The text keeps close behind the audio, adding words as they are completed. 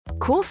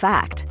Cool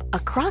fact, a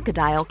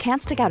crocodile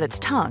can't stick out its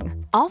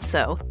tongue.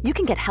 Also, you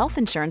can get health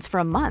insurance for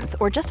a month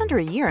or just under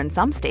a year in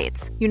some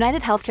states.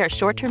 United Healthcare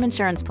short-term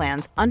insurance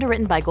plans,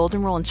 underwritten by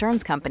Golden Rule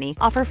Insurance Company,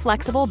 offer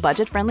flexible,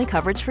 budget-friendly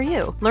coverage for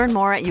you. Learn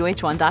more at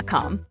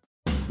uh1.com.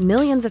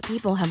 Millions of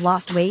people have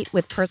lost weight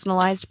with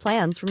personalized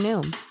plans from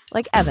Noom.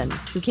 Like Evan,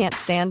 who can't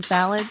stand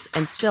salads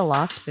and still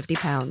lost 50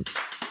 pounds.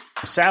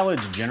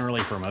 Salads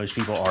generally for most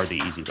people are the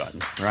easy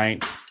button,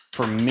 right?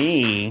 For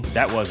me,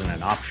 that wasn't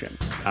an option.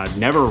 I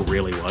never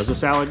really was a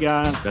salad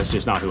guy. That's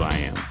just not who I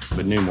am.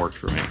 But Noom worked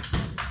for me.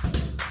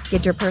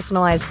 Get your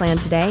personalized plan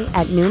today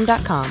at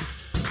Noom.com.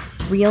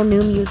 Real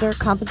Noom user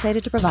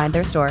compensated to provide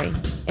their story.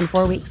 In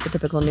 4 weeks, the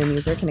typical Noom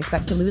user can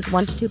expect to lose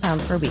 1 to 2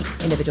 pounds per week.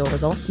 Individual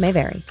results may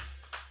vary.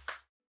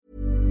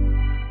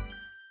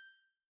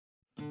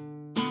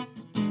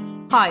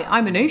 Hi,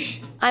 I'm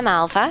Anoush. I'm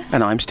Alva.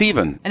 And I'm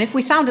Stephen. And if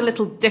we sound a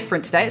little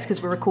different today, it's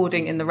because we're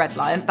recording in the Red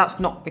Lion. That's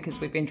not because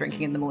we've been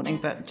drinking in the morning,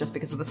 but just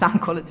because of the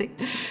sound quality.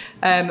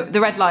 The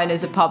Red Lion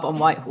is a pub on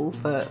Whitehall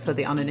for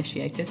the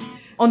uninitiated.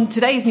 On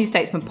today's New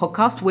Statesman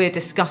podcast, we're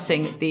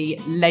discussing the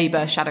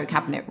Labour Shadow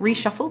Cabinet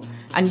reshuffle.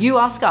 And you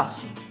ask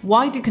us,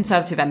 why do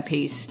Conservative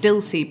MPs still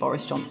see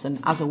Boris Johnson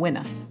as a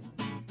winner?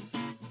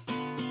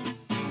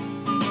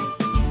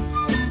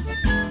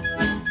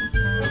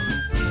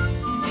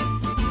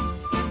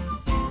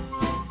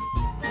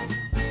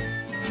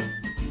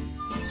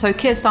 So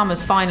Keir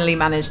Starmer's finally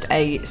managed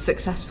a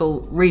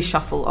successful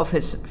reshuffle of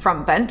his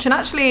front bench, and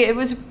actually it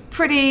was a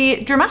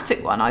pretty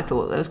dramatic one, I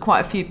thought. There was quite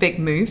a few big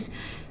moves.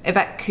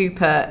 Yvette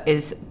Cooper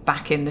is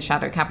back in the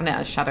Shadow Cabinet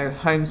as Shadow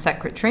Home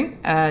Secretary.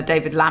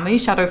 David Lammy,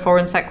 Shadow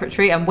Foreign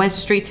Secretary, and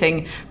Wes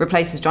Streeting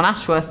replaces John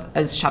Ashworth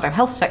as Shadow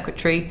Health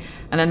Secretary.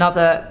 And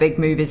another big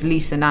move is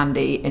Lisa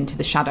Nandy into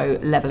the Shadow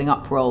Levelling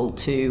Up role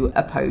to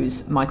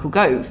oppose Michael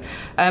Gove.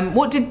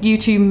 What did you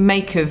two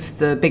make of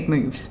the big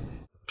moves?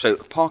 So,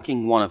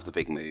 parking one of the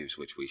big moves,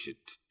 which we should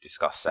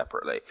discuss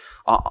separately,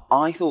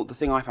 I thought the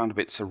thing I found a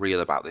bit surreal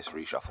about this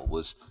reshuffle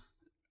was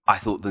I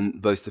thought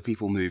both the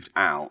people moved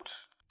out,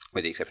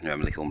 with the exception of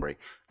Emily Thornberry,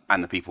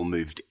 and the people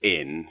moved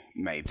in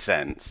made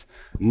sense.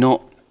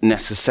 Not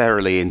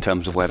necessarily in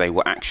terms of where they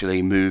were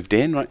actually moved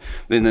in, right?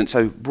 And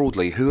so,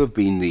 broadly, who have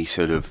been the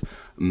sort of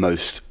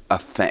most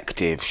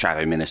effective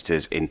shadow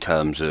ministers in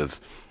terms of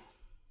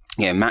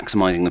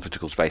maximising the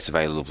political space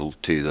available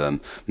to them,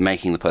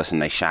 making the person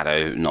they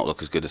shadow not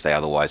look as good as they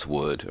otherwise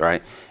would,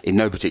 right? In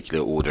no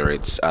particular order,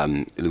 it's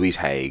Louise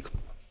Haigh,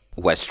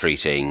 Wes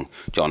Streeting,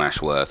 John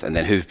Ashworth, and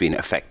then who've been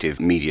effective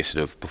media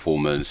sort of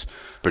performers,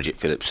 Bridget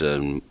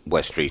Phillipson,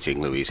 Wes Streeting,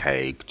 Louise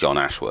Haigh, John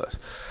Ashworth.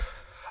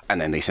 And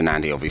then Lisa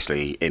Nandy,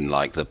 obviously, in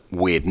like the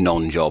weird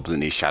non-job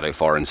that is Shadow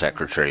Foreign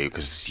Secretary,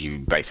 because you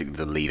basically,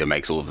 the leader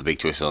makes all of the big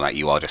choices on that.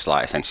 You are just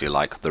like essentially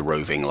like the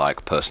roving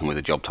like person with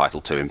a job title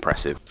too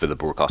impressive for the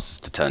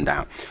broadcasters to turn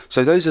down.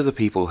 So those are the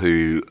people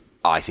who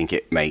I think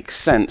it makes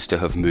sense to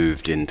have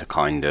moved into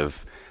kind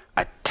of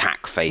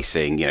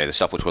attack-facing, the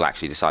stuff which will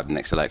actually decide the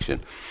next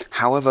election.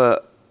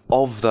 However,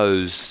 of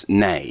those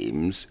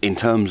names, in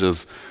terms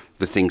of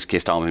the things Keir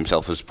Starmer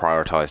himself has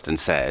prioritised and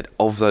said,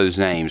 of those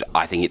names,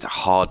 I think it's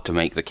hard to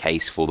make the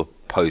case for the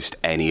post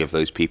any of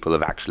those people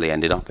have actually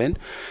ended up in.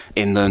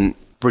 In the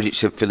Bridget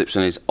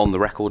Phillipson is on the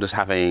record as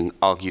having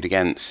argued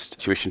against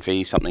tuition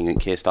fees, something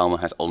that Keir Starmer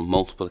has on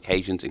multiple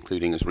occasions,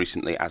 including as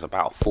recently as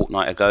about a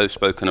fortnight ago,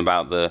 spoken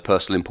about the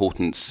personal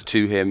importance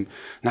to him.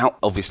 Now,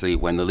 obviously,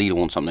 when the leader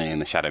wants something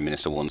and the shadow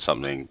minister wants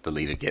something, the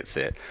leader gets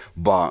it.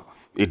 But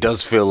it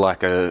does feel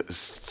like a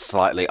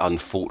slightly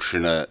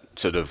unfortunate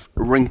sort of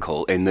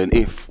wrinkle in that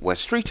if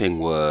Wes Streeting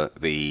were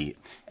the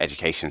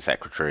Education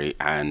Secretary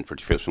and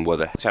Bridget Phillipson were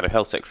the Shadow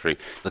Health Secretary,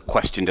 the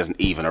question doesn't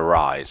even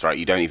arise, right?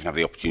 You don't even have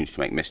the opportunity to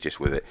make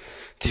mischief with it.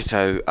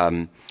 So,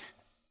 I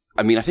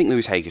think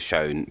Louise Haigh has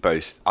shown,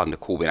 both under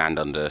Corbyn and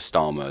under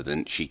Starmer,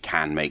 that she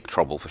can make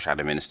trouble for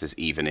shadow ministers,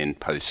 even in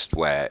posts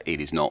where it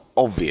is not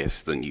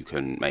obvious that you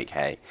can make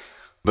hay.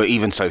 But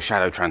even so,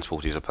 shadow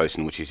transport is a post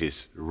in which it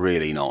is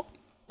really not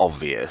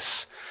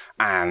obvious.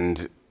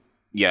 And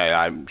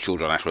I'm sure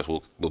John Ashworth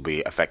will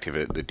be effective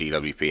at the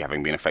DWP,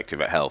 having been effective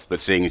at health,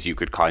 but seeing as you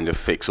could kind of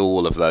fix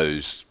all of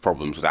those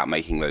problems without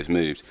making those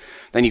moves,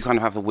 then you kind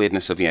of have the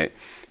weirdness of,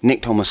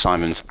 Nick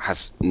Thomas-Simons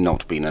has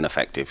not been an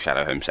effective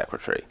Shadow Home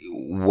Secretary.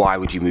 Why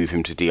would you move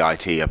him to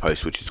DIT, a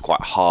post which is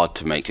quite hard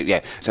to make?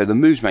 So the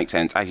moves make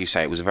sense. As you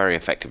say, it was very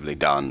effectively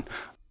done.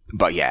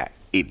 But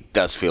it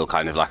does feel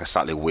kind of like a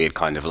slightly weird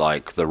kind of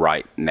like the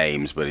right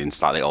names, but in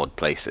slightly odd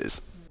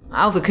places.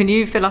 Alva, can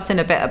you fill us in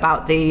a bit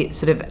about the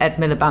sort of Ed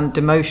Miliband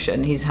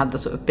demotion? He's had the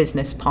sort of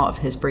business part of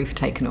his brief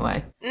taken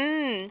away.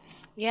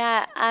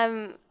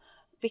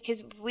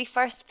 Because we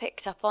first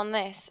picked up on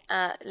this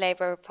at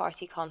Labour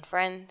Party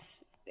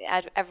conference.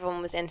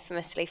 Everyone was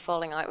infamously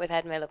falling out with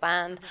Ed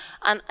Miliband.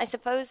 And I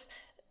suppose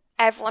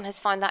everyone has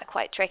found that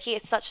quite tricky.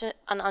 It's such an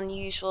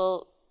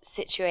unusual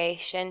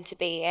situation to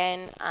be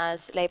in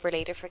as Labour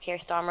leader for Keir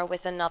Starmer,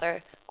 with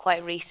another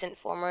quite recent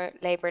former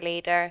Labour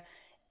leader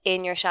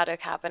in your shadow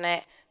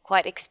cabinet,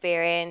 quite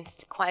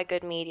experienced, quite a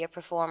good media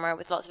performer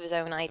with lots of his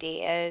own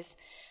ideas,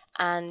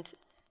 and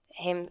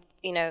him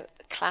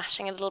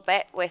clashing a little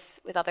bit with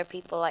other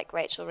people like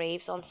Rachel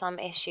Reeves on some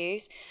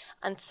issues.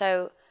 And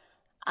so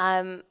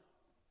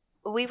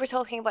we were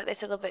talking about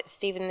this a little bit,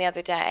 Stephen, the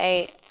other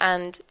day,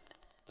 and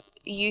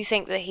you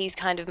think that he's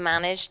kind of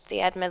managed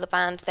the Ed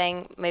Miliband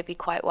thing maybe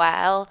quite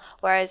well,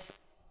 whereas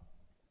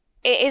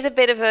it is a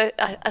bit of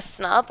a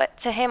snub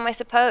to him, I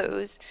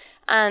suppose.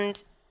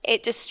 And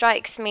it just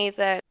strikes me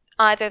that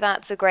either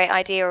that's a great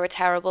idea or a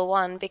terrible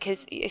one,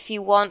 because if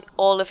you want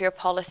all of your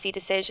policy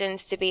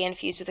decisions to be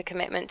infused with a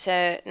commitment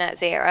to net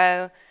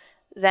zero,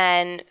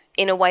 then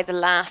in a way the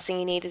last thing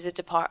you need is a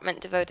department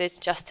devoted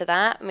just to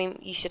that. I mean,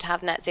 you should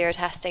have net zero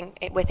testing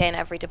within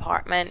every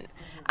department,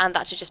 and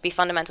that should just be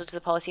fundamental to the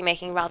policy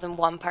making rather than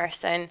one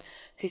person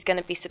who's going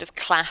to be sort of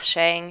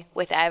clashing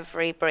with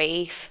every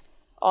brief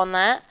on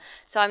that.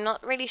 So I'm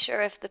not really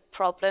sure if the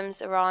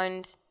problems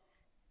around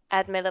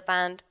Ed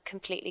Miliband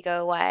completely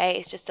go away.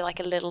 It's just like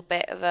a little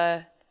bit of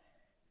a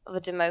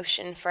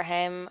demotion for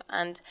him.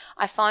 And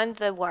I found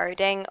the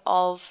wording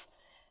of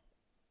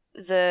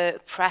the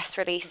press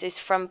releases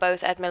from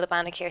both Ed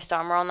Miliband and Keir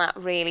Starmer on that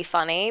really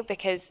funny,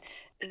 because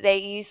they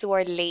use the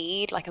word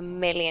lead like a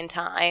million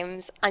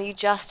times, and you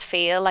just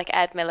feel like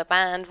Ed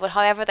Miliband,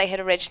 however they had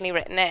originally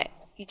written it,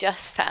 you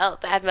just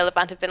felt that Ed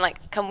Miliband had been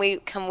like, can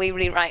we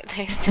rewrite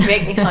this to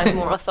make me sound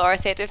more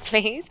authoritative,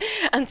 please?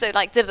 And so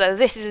like,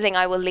 this is the thing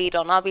I will lead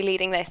on. I'll be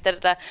leading this,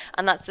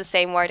 and that's the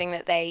same wording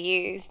that they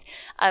used.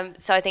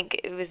 So I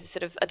think it was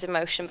sort of a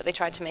demotion, but they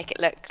tried to make it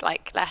look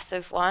like less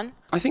of one.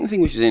 I think the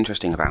thing which is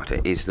interesting about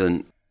it is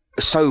that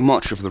so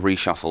much of the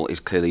reshuffle is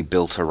clearly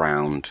built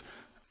around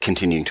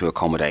continuing to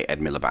accommodate Ed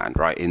Miliband,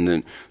 right? In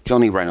that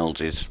Johnny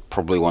Reynolds is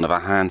probably one of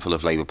a handful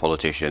of Labour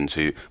politicians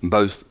who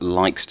both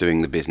likes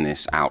doing the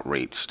business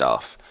outreach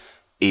stuff,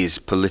 is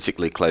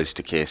politically close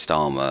to Keir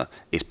Starmer,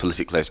 is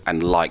politically close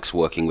and likes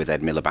working with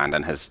Ed Miliband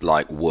and has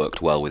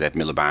worked well with Ed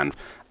Miliband,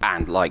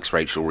 and likes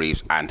Rachel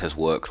Reeves and has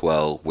worked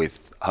well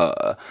with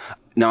her.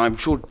 Now, I'm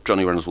sure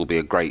Johnny Reynolds will be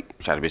a great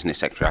shadow business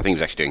secretary. I think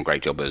he's actually doing a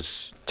great job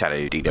as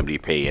shadow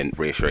DWP and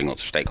reassuring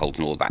lots of stakeholders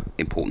and all of that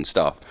important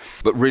stuff.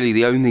 But really,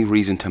 the only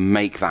reason to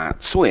make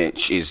that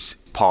switch is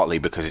partly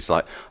because it's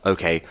like,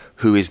 okay,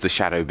 who is the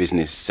shadow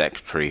business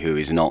secretary who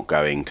is not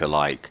going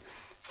to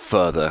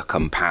further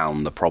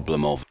compound the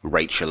problem of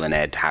Rachel and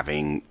Ed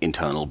having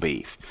internal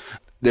beef?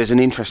 There's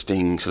an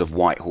interesting sort of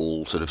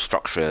Whitehall sort of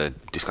structure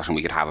discussion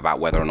we could have about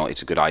whether or not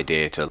it's a good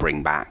idea to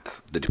bring back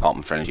the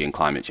Department for Energy and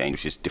Climate Change,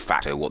 which is de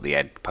facto what the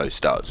Ed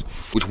post does,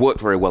 which worked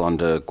very well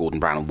under Gordon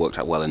Brown and worked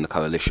out well in the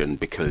coalition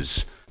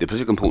because the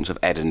political importance of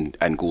Ed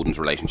and Gordon's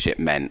relationship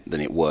meant that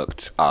it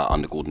worked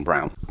under Gordon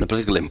Brown. The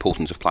political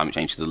importance of climate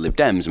change to the Lib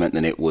Dems meant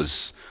that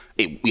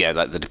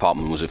that the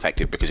department was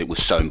effective because it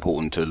was so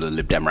important to the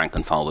Lib Dem rank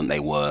and file that they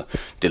were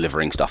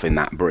delivering stuff in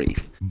that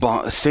brief.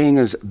 But seeing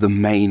as the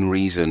main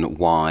reason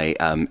why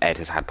Ed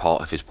has had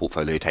part of his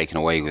portfolio taken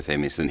away with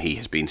him is that he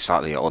has been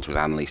slightly at odds with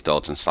Annalise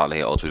Dodds and slightly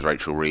at odds with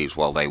Rachel Reeves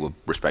while they were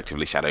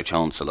respectively Shadow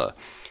Chancellor,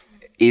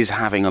 is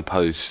having a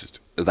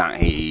post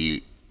that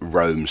he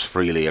roams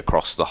freely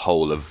across the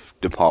whole of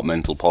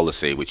departmental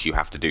policy, which you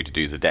have to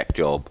do the deck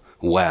job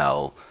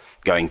well,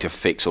 going to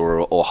fix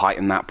or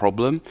heighten that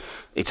problem?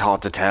 It's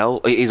hard to tell.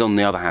 It is, on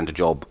the other hand, a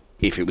job,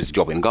 if it was a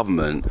job in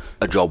government,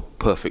 a job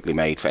perfectly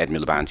made for Ed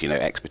Miliband,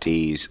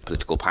 expertise,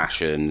 political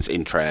passions,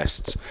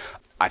 interests.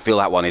 I feel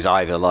that one is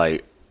either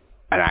like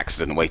an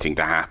accident waiting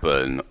to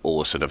happen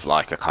or sort of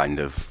like a kind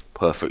of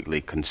perfectly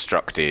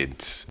constructed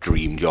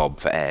dream job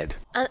for Ed.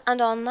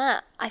 And on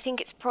that, I think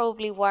it's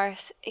probably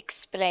worth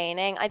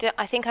explaining.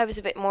 I think I was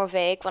a bit more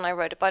vague when I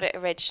wrote about it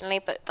originally,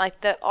 but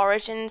the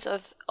origins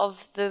of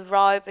the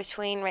row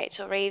between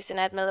Rachel Reeves and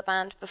Ed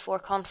Miliband before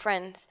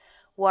conference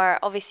were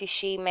obviously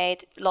she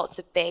made lots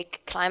of big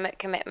climate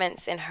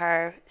commitments in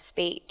her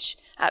speech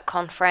at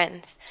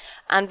conference,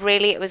 and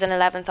really it was an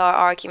 11th hour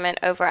argument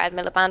over Ed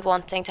Miliband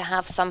wanting to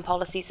have some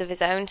policies of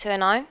his own to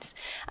announce.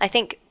 I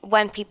think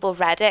when people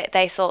read it,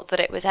 they thought that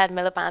it was Ed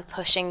Miliband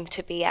pushing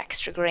to be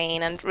extra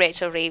green and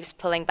Rachel Reeves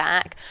pulling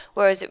back,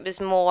 whereas it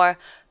was more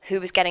who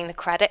was getting the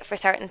credit for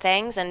certain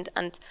things, and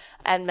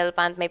Ed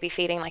Miliband maybe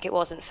feeling like it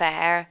wasn't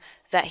fair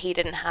that he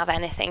didn't have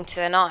anything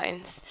to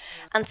announce.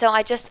 And so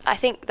I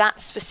think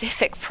that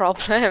specific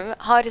problem,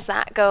 how does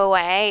that go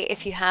away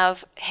if you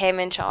have him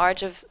in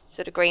charge of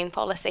sort of green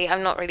policy?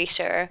 I'm not really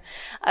sure.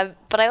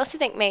 But I also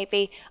think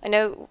maybe, I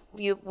know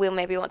you will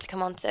maybe want to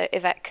come on to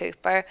Yvette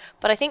Cooper,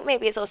 but I think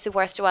maybe it's also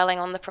worth dwelling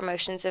on the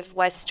promotions of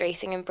Wes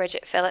Streeting and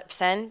Bridget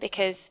Phillipson,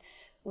 because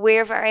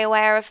we're very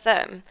aware of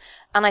them.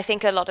 And I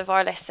think a lot of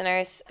our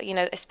listeners,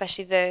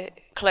 especially the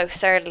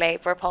closer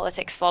Labour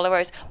politics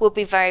followers, will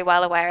be very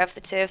well aware of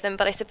the two of them.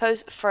 But I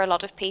suppose for a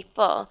lot of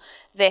people,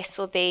 this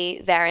will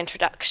be their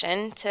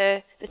introduction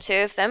to the two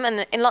of them.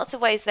 And in lots of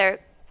ways,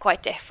 they're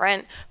quite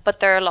different, but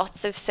there are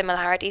lots of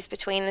similarities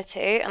between the two.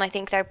 And I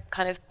think they're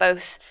kind of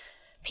both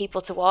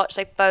people to watch,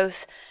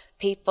 both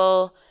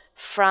people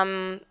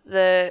from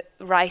the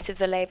right of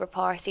the Labour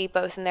Party,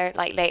 both in their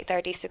late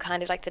 30s, so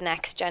kind of the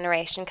next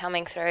generation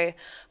coming through,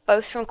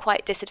 both from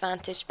quite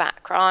disadvantaged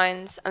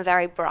backgrounds and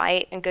very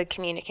bright and good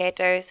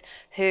communicators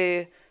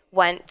who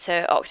went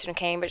to Oxford and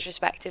Cambridge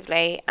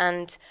respectively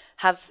and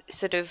have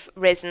sort of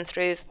risen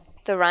through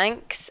the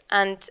ranks,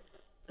 and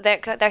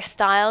their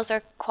styles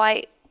are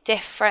quite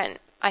different,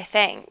 I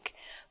think,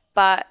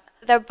 but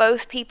they're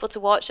both people to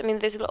watch. I mean,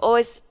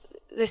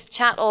 there's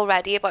chat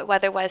already about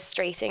whether Wes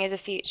Streeting is a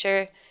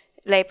future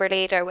Labour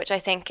leader, which I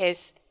think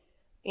is,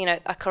 you know,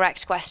 a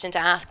correct question to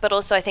ask, but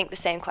also I think the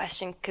same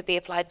question could be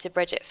applied to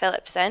Bridget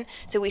Phillipson.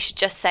 So we should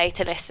just say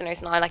to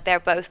listeners now, like, they're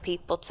both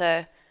people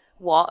to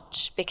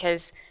watch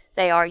because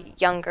they are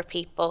younger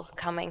people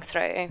coming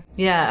through.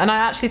 Yeah, and I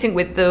actually think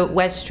with the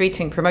Wes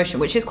Streeting promotion,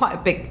 which is quite a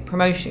big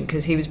promotion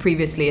because he was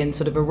previously in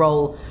sort of a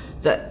role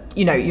that,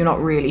 you know, you're not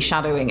really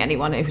shadowing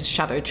anyone. It was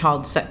shadow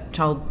child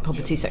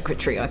poverty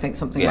secretary, I think,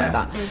 something like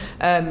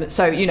that.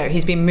 So, you know,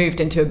 he's been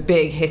moved into a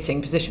big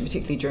hitting position,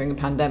 particularly during the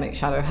pandemic,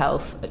 shadow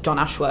health. John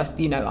Ashworth,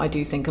 you know, I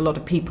do think a lot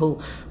of people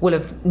will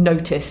have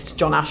noticed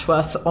John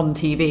Ashworth on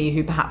TV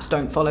who perhaps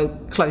don't follow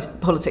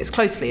politics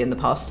closely in the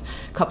past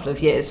couple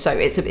of years. So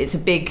it's a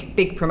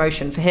big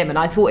promotion for him. And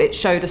I thought it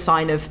showed a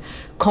sign of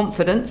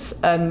confidence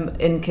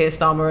in Keir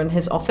Starmer and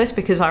his office,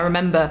 because I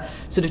remember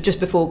sort of just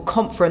before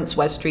conference,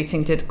 Wes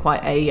Streeting did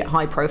quite a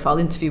high-profile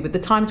interview with The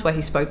Times where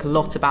he spoke a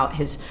lot about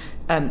his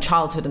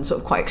childhood and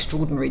sort of quite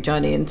extraordinary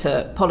journey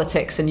into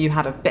politics, and you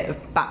had a bit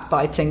of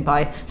backbiting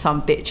by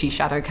some bitchy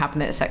shadow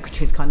cabinet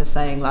secretaries kind of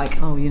saying like,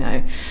 oh, you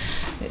know,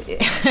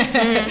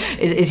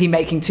 is he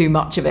making too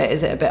much of it?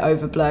 Is it a bit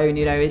overblown?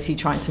 You know, is he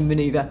trying to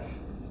manoeuvre?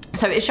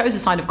 So it shows a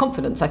sign of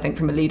confidence, I think,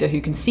 from a leader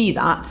who can see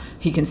that.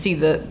 He can see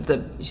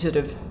the sort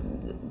of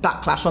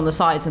backlash on the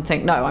sides and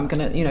think, no, I'm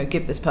going to, you know,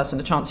 give this person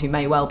a chance who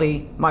may well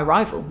be my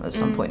rival at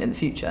some point in the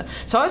future.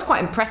 So I was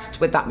quite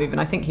impressed with that move,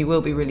 and I think he will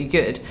be really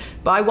good.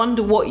 But I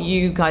wonder what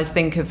you guys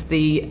think of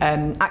the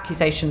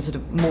accusations sort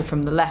of more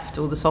from the left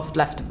or the soft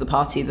left of the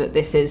party that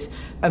this is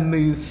a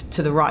move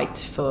to the right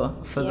for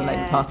the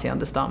Labour Party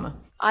under Starmer.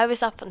 I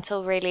was up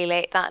until really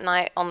late that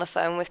night on the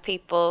phone with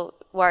people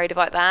worried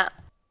about that.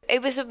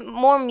 It was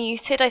more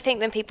muted, I think,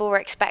 than people were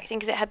expecting,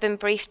 because it had been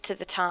briefed to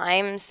the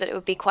Times that it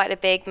would be quite a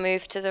big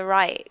move to the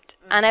right.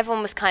 And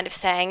everyone was kind of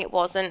saying it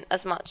wasn't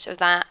as much of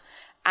that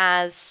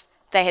as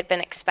they had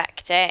been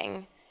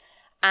expecting.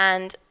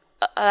 And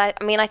I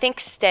mean, I think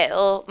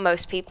still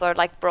most people are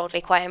like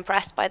broadly quite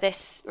impressed by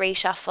this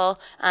reshuffle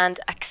and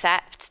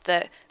accept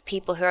that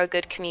people who are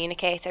good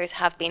communicators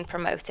have been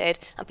promoted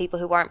and people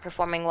who weren't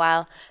performing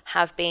well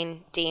have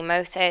been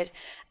demoted.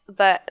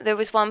 But there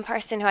was one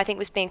person who I think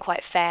was being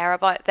quite fair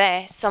about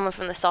this. Someone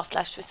from the soft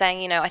left was saying,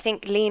 you know, I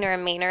think leaner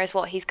and meaner is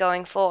what he's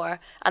going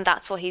for, and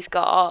that's what he's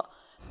got.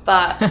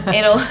 But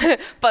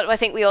but I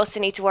think we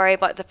also need to worry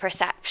about the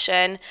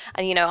perception.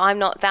 And, you know, I'm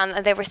not then.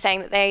 And they were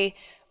saying that they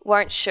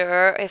weren't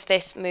sure if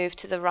this move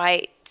to the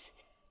right,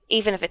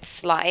 even if it's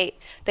slight,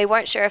 they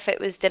weren't sure if it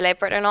was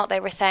deliberate or not. They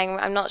were saying,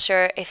 I'm not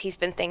sure if he's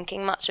been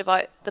thinking much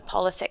about the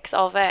politics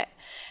of it,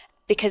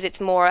 because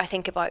it's more, I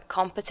think, about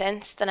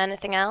competence than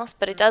anything else.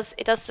 But it does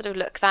sort of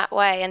look that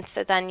way. And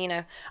so then, you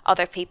know,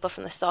 other people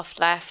from the soft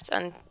left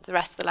and the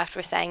rest of the left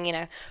were saying, you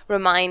know,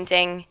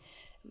 reminding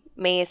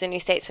me as a New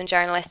Statesman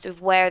journalist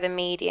of where the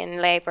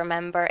median Labour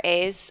member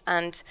is,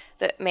 and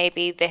that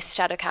maybe this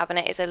shadow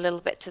cabinet is a little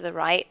bit to the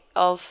right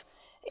of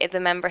the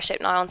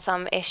membership now on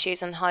some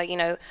issues, and how, you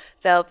know,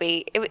 they'll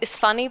be, it's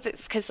funny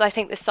because I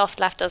think the soft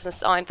left doesn't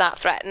sound that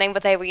threatening,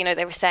 but they were, you know,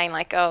 they were saying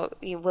like, oh,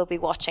 you will be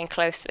watching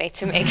closely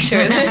to make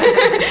sure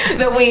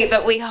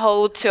that we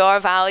hold to our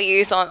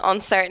values on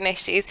certain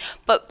issues.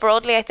 But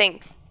broadly, I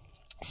think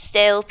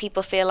still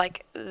people feel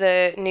like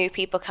the new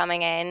people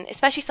coming in,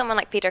 especially someone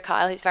like Peter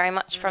Kyle, who's very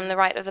much from the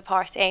right of the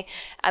party,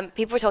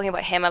 people were talking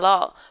about him a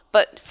lot,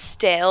 but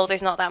still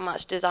there's not that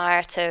much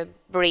desire to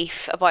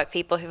brief about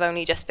people who've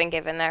only just been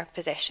given their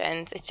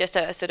positions. It's just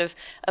a sort of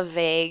a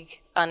vague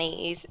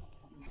unease.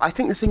 I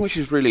think the thing which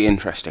is really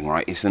interesting,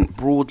 right, is that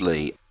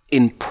broadly,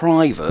 in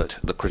private,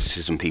 the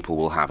criticism people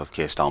will have of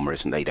Keir Starmer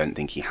is that they don't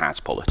think he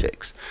has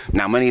politics.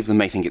 Now, many of them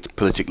may think it's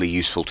politically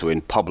useful to,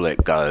 in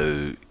public,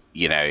 go,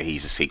 you know,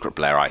 he's a secret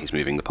Blairite, he's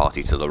moving the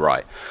party to the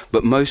right.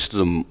 But most of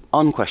them,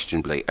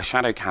 unquestionably, a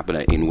shadow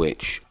cabinet in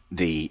which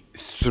the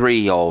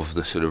three of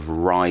the sort of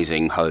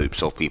rising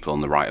hopes of people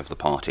on the right of the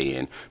party,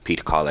 in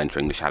Peter Kyle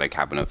entering the shadow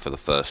cabinet for the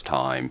first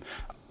time,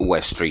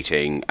 Wes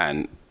Streeting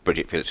and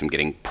Bridget Phillipson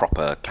getting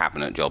proper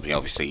cabinet jobs. You know,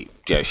 obviously,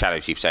 you know, Shadow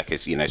Chief Sec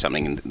is, you know,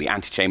 something in the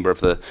antechamber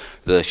of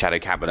the shadow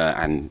cabinet,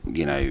 and,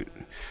 you know,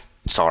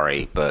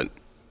 sorry, but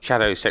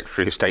Shadow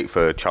Secretary of State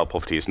for Child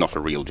Poverty is not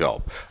a real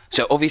job.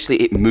 So obviously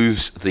it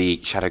moves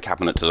the shadow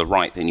cabinet to the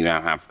right. Then you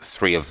now have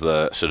three of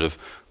the sort of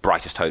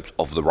brightest hopes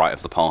of the right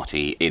of the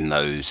party in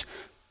those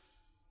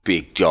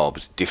big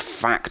jobs de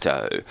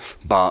facto.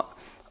 But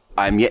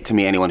I'm yet to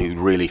meet anyone who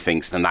really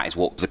thinks that is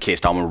what the Keir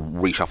Starmer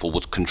reshuffle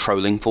was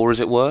controlling for, as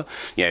it were.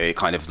 You know,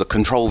 kind of the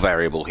control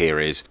variable here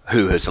is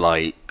who has,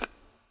 like,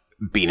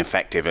 been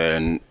effective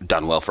and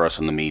done well for us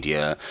in the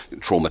media,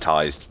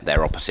 traumatized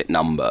their opposite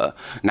number.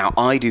 Now,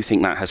 I do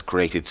think that has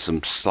created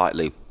some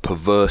slightly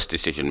perverse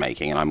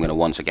decision-making, and I'm going to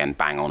once again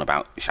bang on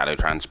about shadow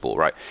transport,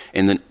 right?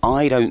 In that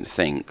I don't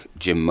think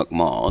Jim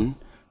McMahon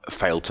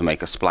failed to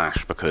make a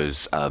splash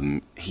because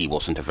he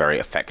wasn't a very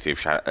effective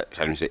shadow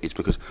minister. It's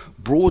because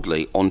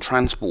broadly on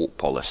transport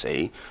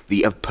policy,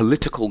 the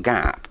political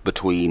gap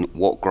between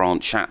what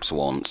Grant Shapps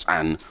wants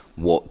and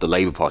what the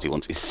Labour Party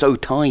wants is so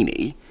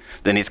tiny,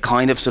 then it's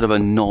kind of sort of a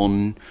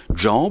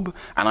non-job.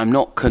 And I'm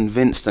not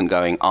convinced and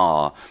going,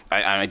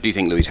 I do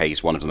think Louise Hay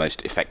is one of the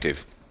most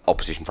effective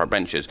opposition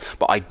frontbenchers,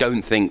 but I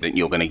don't think that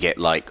you're going to get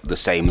like the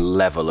same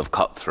level of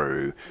cut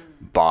through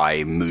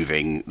by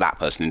moving that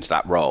person into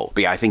that role.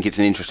 But yeah, I think it's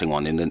an interesting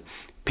one in that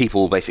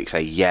people basically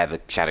say, yeah,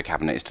 the shadow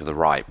cabinet is to the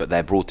right, but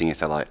their broad thing is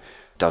they're like,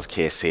 does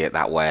Keir see it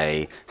that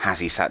way? Has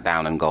he sat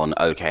down and gone,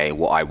 okay,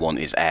 what I want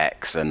is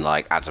X, and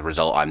like as a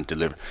result I'm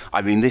delivering?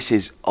 I mean, this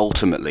is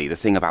ultimately the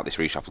thing about this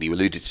reshuffle. You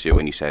alluded to it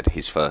when you said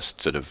his first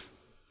sort of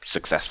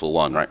successful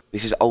one, right?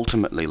 This is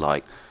ultimately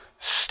like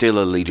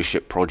still a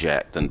leadership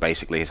project, and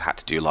basically has had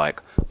to do like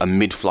a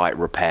mid-flight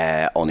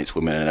repair on its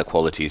women and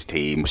equalities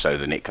team so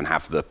that it can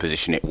have the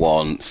position it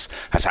wants,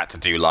 has had to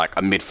do like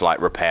a mid-flight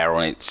repair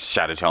on its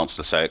shadow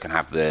chancellor so it can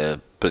have the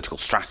political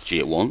strategy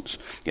it wants.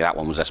 Yeah, that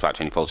one was less about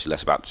changing policy,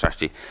 less about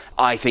strategy.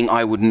 I think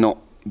I would not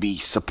be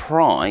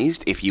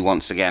surprised if you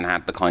once again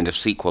had the kind of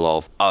sequel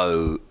of,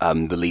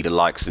 the leader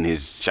likes and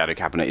his shadow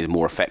cabinet is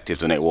more effective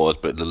than it was,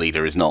 but the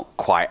leader is not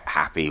quite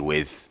happy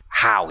with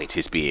how it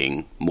is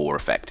being more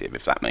effective,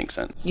 if that makes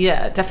sense.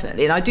 Yeah,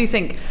 definitely. And I do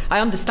think, I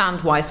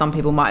understand why some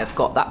people might have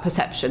got that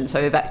perception.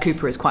 So Yvette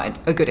Cooper is quite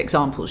a good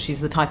example.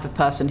 She's the type of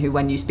person who,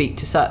 when you speak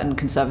to certain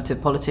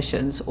Conservative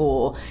politicians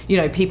or, you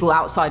know, people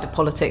outside of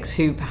politics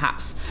who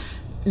perhaps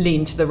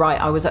lean to the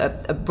right. I was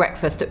at a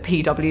breakfast at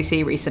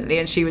PwC recently,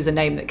 and she was a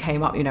name that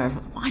came up, you know,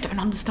 I don't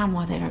understand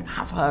why they don't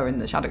have her in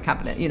the shadow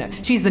cabinet. You know,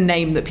 she's the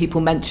name that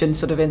people mention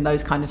sort of in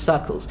those kind of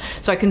circles.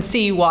 So I can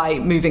see why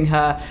moving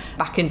her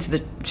back into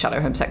the shadow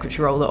Home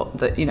Secretary role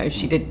that you know,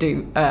 she did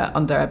do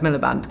under Ed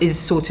Miliband is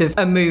sort of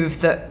a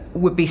move that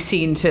would be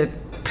seen to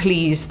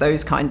please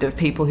those kind of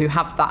people who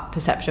have that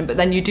perception. But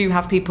then you do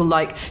have people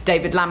like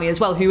David Lammy as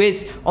well, who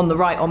is on the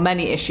right on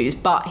many issues,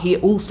 but he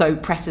also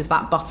presses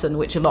that button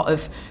which a lot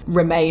of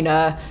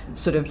Remainer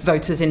sort of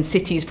voters in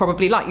cities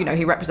probably like. You know,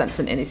 he represents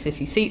an inner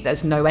city seat.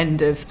 There's no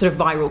end of sort of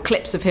viral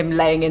clips of him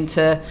laying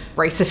into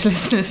racist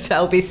listeners to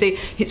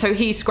LBC. So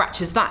he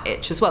scratches that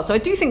itch as well. So I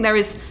do think there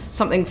is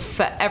something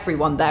for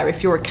everyone there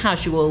if you're a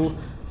casual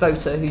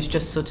voter who's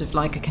just sort of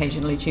like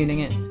occasionally tuning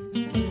in.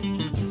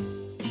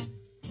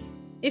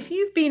 If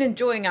you've been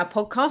enjoying our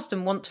podcast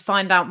and want to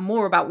find out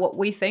more about what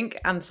we think,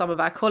 and some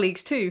of our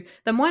colleagues too,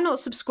 then why not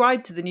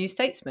subscribe to The New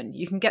Statesman?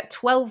 You can get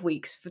 12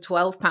 weeks for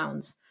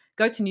 £12.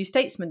 Go to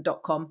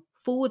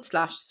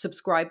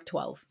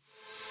newstatesman.com/subscribe12.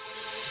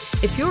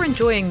 If you're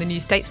enjoying The New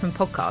Statesman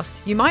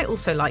podcast, you might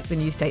also like The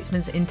New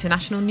Statesman's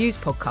international news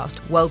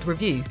podcast, World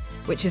Review,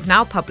 which is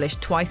now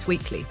published twice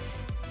weekly.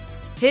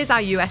 Here's our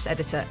US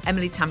editor,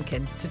 Emily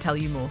Tamkin, to tell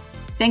you more.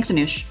 Thanks,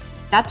 Anush.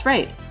 That's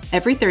right.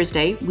 Every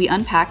Thursday, we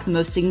unpack the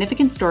most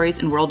significant stories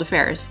in world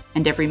affairs,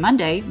 and every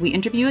Monday, we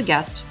interview a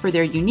guest for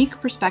their unique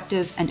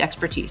perspective and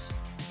expertise.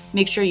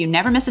 Make sure you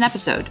never miss an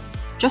episode.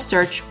 Just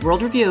search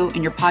World Review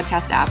in your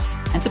podcast app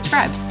and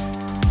subscribe.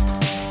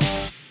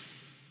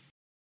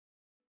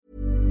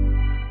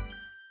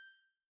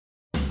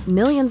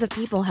 Millions of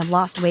people have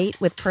lost weight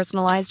with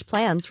personalized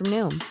plans from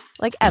Noom,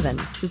 like Evan,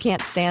 who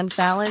can't stand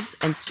salads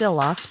and still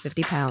lost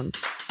 50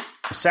 pounds.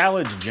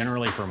 Salads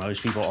generally for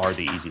most people are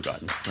the easy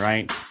button,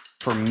 right?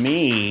 For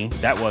me,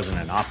 that wasn't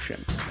an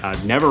option.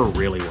 I never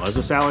really was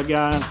a salad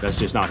guy. That's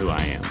just not who I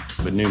am.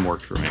 But Noom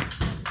worked for me.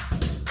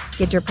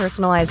 Get your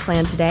personalized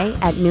plan today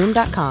at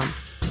Noom.com.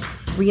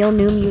 Real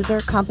Noom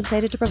user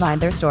compensated to provide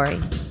their story.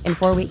 In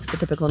 4 weeks, the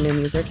typical Noom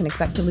user can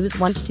expect to lose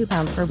 1 to 2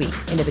 pounds per week.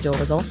 Individual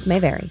results may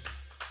vary.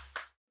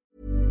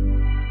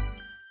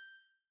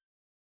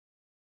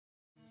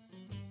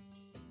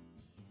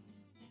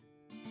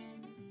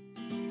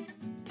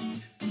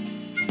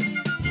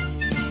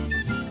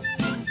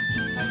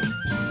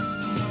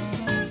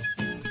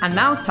 And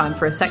now it's time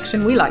for a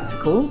section we like to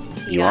call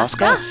You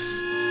Ask Us.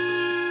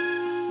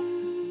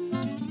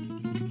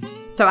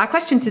 So our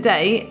question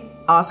today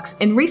asks,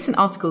 in recent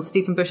articles,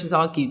 Stephen Bush has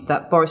argued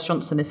that Boris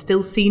Johnson is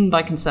still seen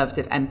by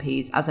Conservative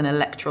MPs as an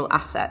electoral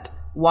asset.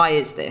 Why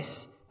is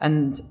this?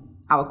 And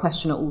our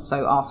questioner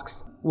also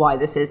asks why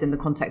this is in the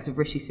context of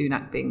Rishi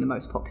Sunak being the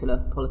most popular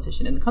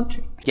politician in the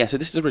country. Yeah, so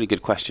this is a really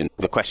good question.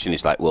 The question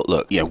is like, well,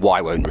 look, you know,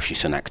 why won't Rishi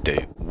Sunak do?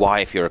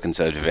 Why, if you're a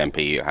Conservative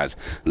MP who has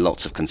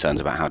lots of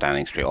concerns about how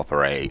Downing Street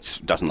operates,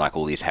 doesn't like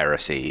all these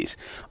heresies,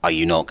 are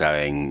you not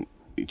going,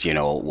 do you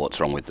know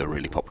what's wrong with the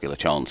really popular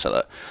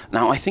Chancellor?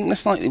 Now, I think the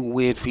slightly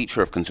weird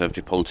feature of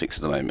Conservative politics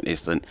at the moment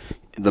is that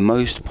the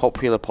most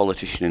popular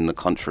politician in the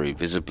country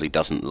visibly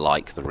doesn't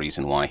like the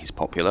reason why he's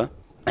popular.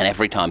 And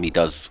every time he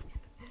does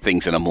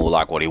things that are more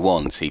like what he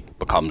wants, he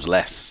becomes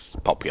less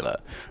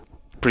popular.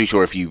 Pretty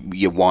sure if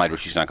you wired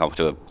Rishi Sunak up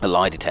to a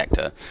lie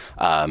detector,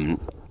 I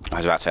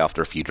was about to say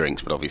after a few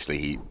drinks, but obviously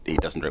he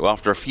doesn't drink. Well,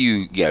 after a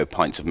few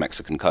pints of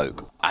Mexican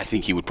Coke, I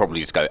think he would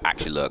probably just go,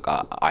 actually, look,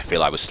 I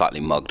feel I was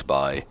slightly mugged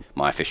by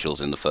my officials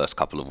in the first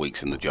couple of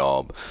weeks in the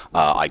job.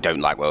 I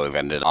don't like where we've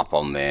ended up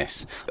on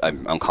this.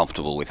 I'm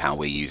uncomfortable with how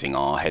we're using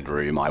our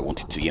headroom. I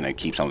wanted to,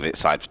 keep some of it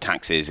aside for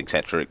taxes,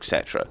 etc.,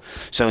 etc.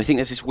 So I think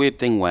there's this weird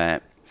thing where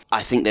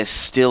I think there's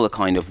still a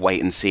kind of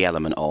wait and see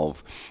element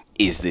of,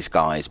 is this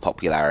guy's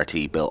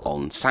popularity built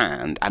on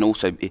sand? And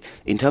also,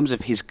 in terms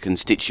of his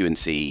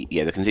constituency,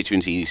 the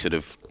constituency sort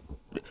of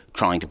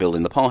trying to build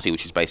in the party,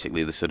 which is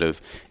basically the sort of,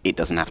 it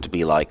doesn't have to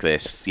be like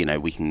this,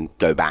 we can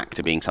go back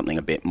to being something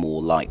a bit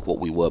more like what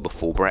we were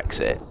before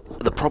Brexit.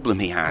 The problem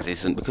he has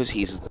isn't because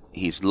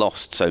he's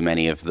lost so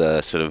many of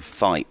the sort of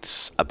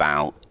fights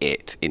about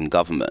it in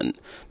government.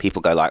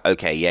 People go like,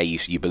 okay, yeah,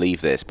 you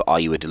believe this, but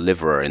are you a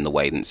deliverer in the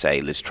way that, say,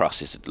 Liz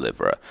Truss is a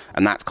deliverer?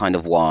 And that's kind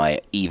of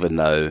why,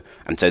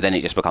 and so then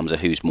it just becomes a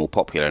who's more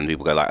popular, and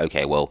people go like,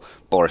 okay, well,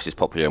 Boris is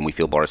popular and we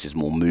feel Boris is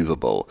more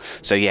movable.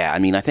 So yeah,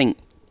 I think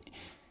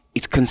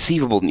it's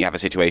conceivable that you have a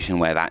situation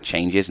where that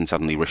changes and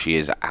suddenly Rishi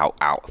is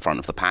out front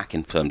of the pack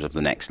in terms of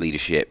the next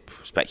leadership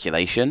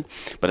speculation.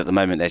 But at the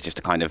moment, there's just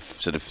a kind of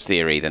sort of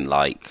theory that,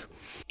 like,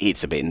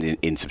 it's a bit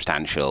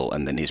insubstantial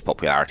and then his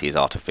popularity is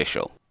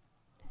artificial.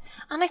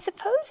 And I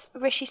suppose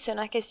Rishi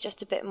Sunak is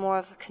just a bit more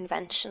of a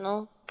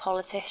conventional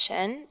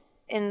politician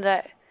in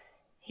that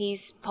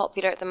he's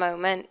popular at the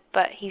moment,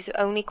 but he's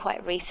only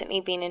quite recently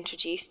been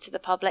introduced to the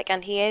public,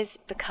 and he is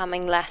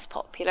becoming less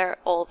popular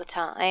all the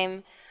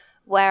time.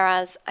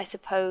 Whereas, I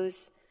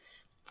suppose,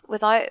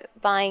 without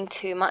buying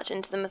too much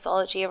into the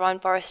mythology around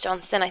Boris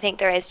Johnson, I think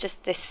there is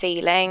just this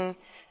feeling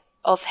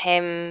of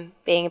him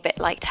being a bit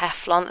like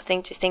Teflon. I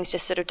think things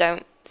just sort of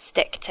don't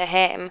stick to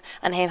him,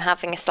 and him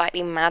having a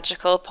slightly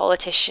magical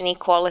politician-y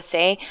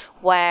quality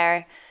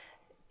where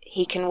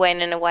he can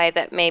win in a way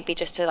that maybe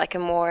just a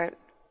more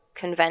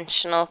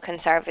conventional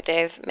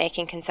conservative,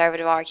 making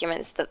conservative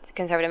arguments that the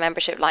conservative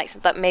membership likes,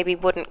 that maybe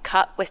wouldn't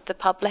cut with the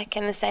public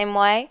in the same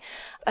way.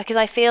 Because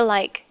I feel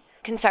like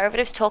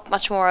Conservatives talk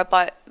much more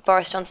about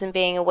Boris Johnson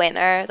being a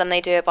winner than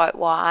they do about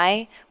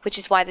why, which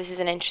is why this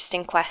is an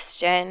interesting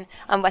question.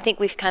 I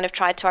think we've kind of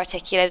tried to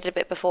articulate it a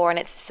bit before, and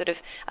it's sort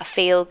of a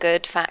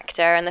feel-good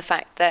factor, and the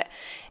fact that,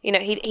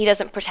 he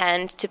doesn't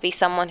pretend to be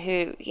someone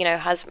who,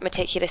 has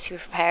meticulously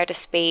prepared a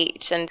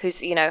speech and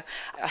who's, a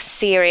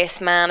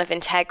serious man of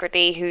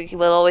integrity who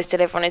will always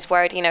deliver on his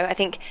word. I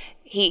think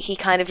he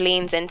kind of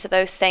leans into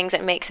those things.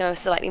 It makes him a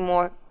slightly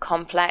more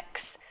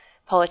complex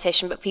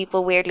politician, but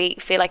people weirdly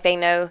feel like they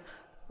know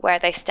where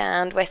they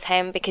stand with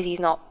him because he's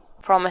not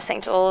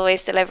promising to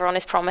always deliver on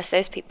his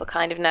promises. People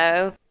kind of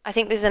know. I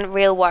think there's a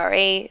real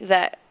worry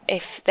that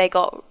if they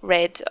got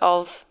rid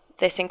of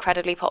this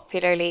incredibly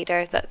popular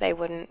leader that they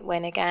wouldn't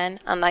win again,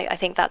 and I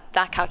think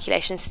that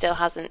calculation still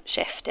hasn't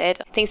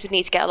shifted. Things would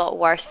need to get a lot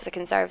worse for the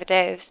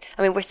Conservatives.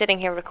 We're sitting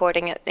here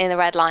recording it in the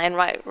Red Lion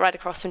right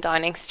across from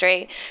Downing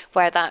Street,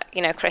 where that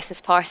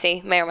Christmas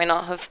party may or may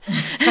not have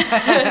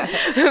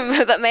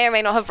that may or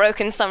may not have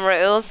broken some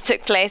rules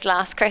took place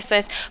last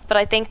Christmas. But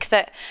I think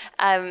that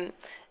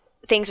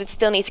things would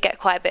still need to get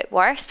quite a bit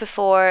worse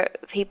before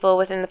people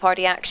within the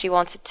party actually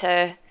wanted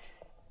to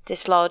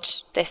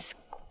dislodge this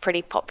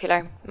pretty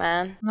popular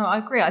man. No, I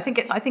agree. I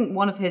think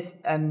one of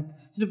his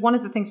one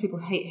of the things people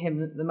hate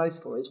him the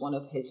most for is one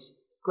of his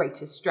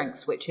greatest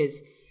strengths, which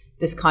is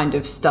this kind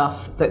of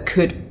stuff that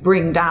could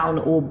bring down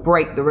or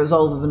break the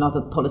resolve of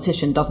another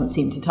politician doesn't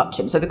seem to touch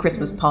him. So the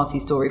Christmas party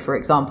story, for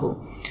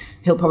example,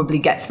 he'll probably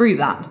get through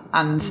that.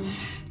 And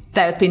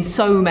there's been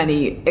so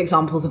many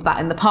examples of that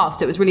in the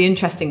past. It was really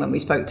interesting when we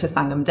spoke to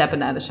Thangam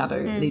Debonair, the shadow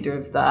leader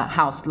of the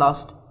House,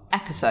 last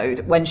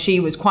episode, when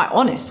she was quite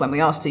honest when we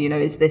asked her,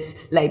 is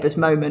this Labour's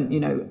moment,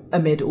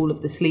 amid all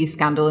of the sleaze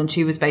scandal? And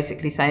she was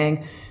basically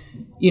saying,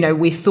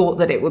 we thought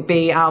that it would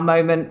be our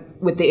moment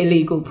with the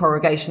illegal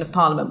prorogation of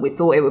Parliament. We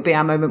thought it would be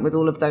our moment with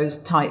all of those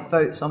tight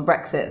votes on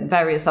Brexit and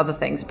various other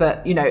things.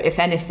 But, if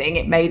anything,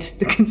 it made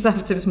the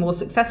Conservatives more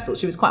successful.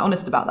 She was quite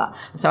honest about that.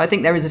 So I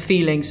think there is a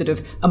feeling sort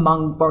of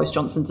among Boris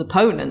Johnson's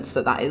opponents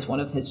that is one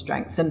of his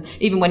strengths. And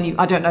even when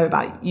I don't know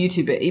about you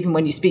two, but even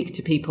when you speak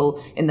to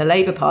people in the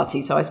Labour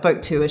Party, so I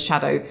spoke to a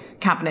shadow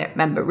cabinet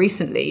member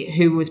recently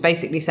who was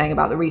basically saying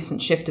about the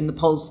recent shift in the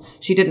polls,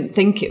 she didn't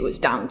think it was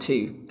down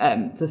to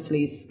the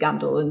sleaze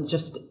scandal and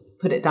just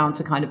put it down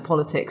to kind of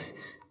politics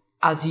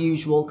as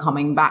usual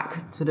coming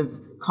back sort of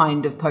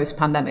kind of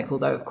post-pandemic,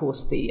 although of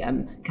course the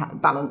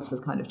balance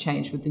has kind of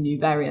changed with the new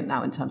variant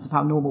now in terms of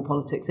how normal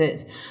politics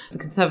is. The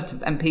Conservative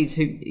MPs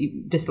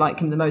who dislike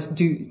him the most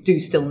do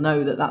still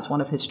know that that's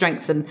one of his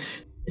strengths, and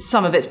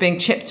some of it's being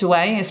chipped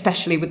away,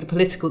 especially with the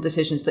political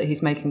decisions that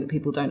he's making that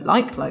people don't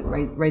like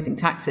raising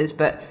taxes,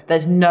 but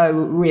there's no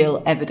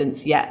real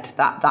evidence yet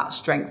that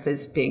strength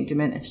is being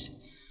diminished.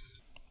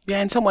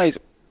 Yeah, in some ways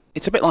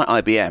it's a bit like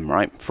IBM,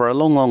 right? For a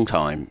long, long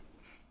time,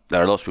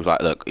 there are lots of people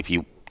like, look, if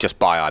you just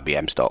buy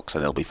IBM stocks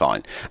and they'll be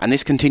fine. And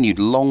this continued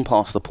long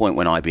past the point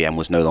when IBM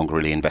was no longer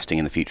really investing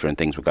in the future and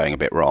things were going a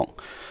bit wrong.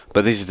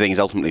 But this is the thing, is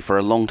ultimately for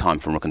a long time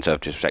from a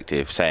Conservative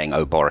perspective, saying,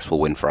 Boris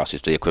will win for us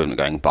is the equivalent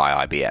of going,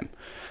 buy IBM.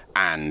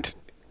 And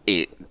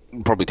it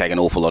probably take an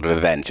awful lot of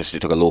events, just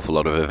it took an awful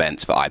lot of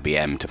events for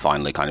IBM to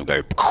finally kind of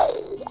go,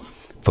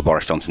 for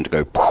Boris Johnson to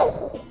go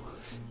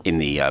in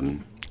the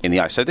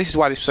ice. So this is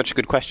why this is such a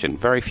good question.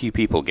 Very few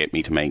people get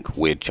me to make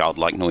weird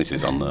childlike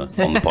noises on the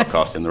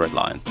podcast in the Red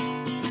Lion.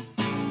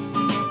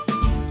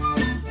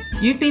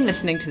 You've been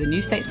listening to the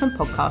New Statesman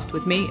podcast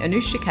with me,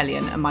 Anoush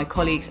Shakelian, and my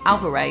colleagues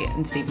Alva Ray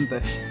and Stephen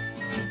Bush.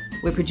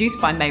 We're produced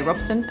by May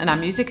Robson, and our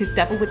music is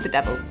Devil with the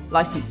Devil,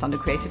 licensed under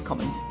Creative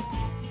Commons.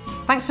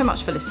 Thanks so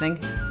much for listening.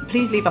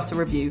 Please leave us a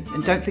review,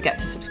 and don't forget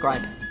to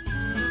subscribe.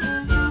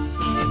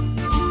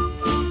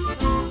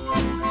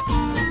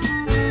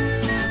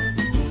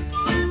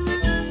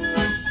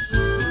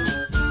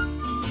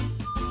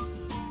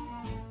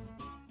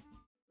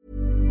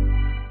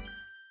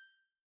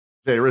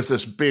 There is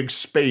this big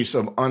space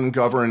of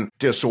ungoverned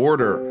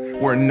disorder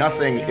where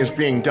nothing is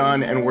being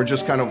done and we're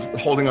just kind of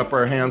holding up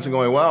our hands and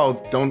going,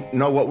 well, don't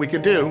know what we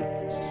could do.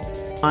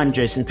 I'm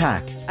Jason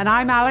Pack. And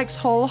I'm Alex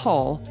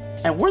Hall.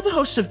 And we're the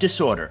hosts of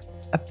Disorder,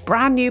 a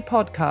brand new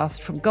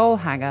podcast from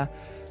Goalhanger,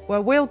 where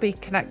we'll be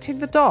connecting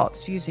the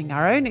dots using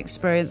our own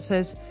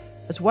experiences,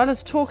 as well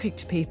as talking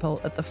to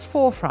people at the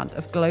forefront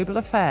of global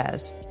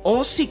affairs.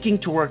 all seeking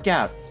to work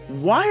out,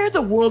 why are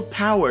the world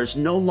powers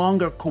no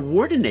longer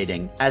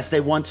coordinating as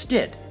they once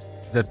did?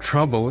 The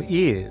trouble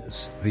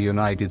is the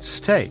United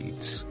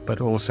States, but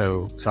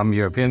also some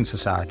European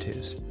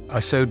societies,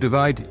 are so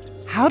divided.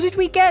 How did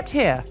we get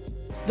here?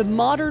 The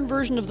modern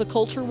version of the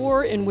culture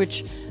war, in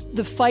which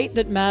the fight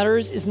that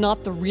matters is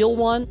not the real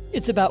one.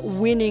 It's about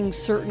winning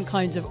certain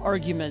kinds of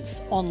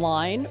arguments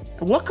online.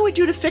 What can we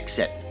do to fix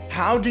it?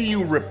 How do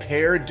you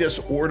repair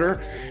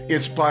disorder?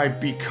 It's by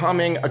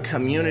becoming a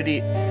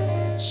community.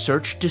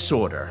 Search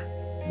Disorder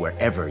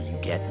wherever you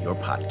get your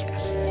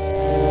podcasts.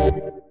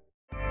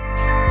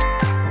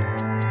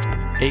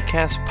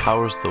 Acast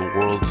powers the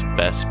world's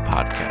best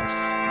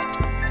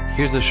podcasts.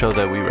 Here's a show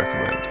that we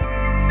recommend.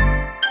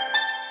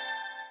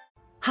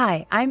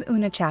 Hi, I'm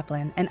Una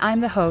Chaplin, and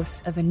I'm the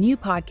host of a new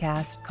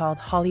podcast called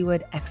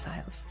Hollywood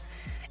Exiles.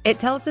 It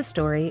tells the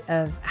story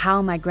of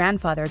how my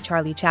grandfather,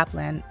 Charlie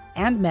Chaplin,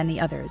 and many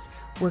others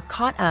were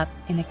caught up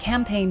in a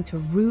campaign to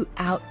root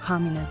out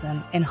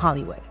communism in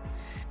Hollywood.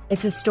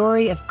 It's a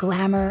story of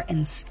glamour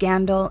and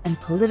scandal and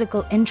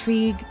political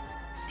intrigue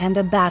and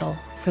a battle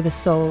for the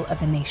soul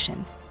of a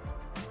nation.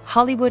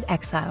 Hollywood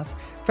Exiles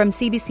from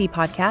CBC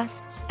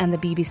Podcasts and the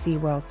BBC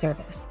World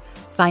Service.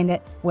 Find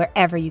it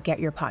wherever you get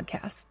your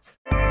podcasts.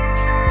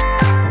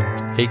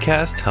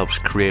 Acast helps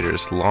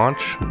creators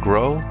launch,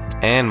 grow,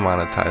 and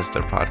monetize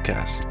their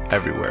podcasts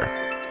everywhere.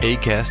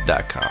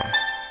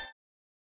 Acast.com.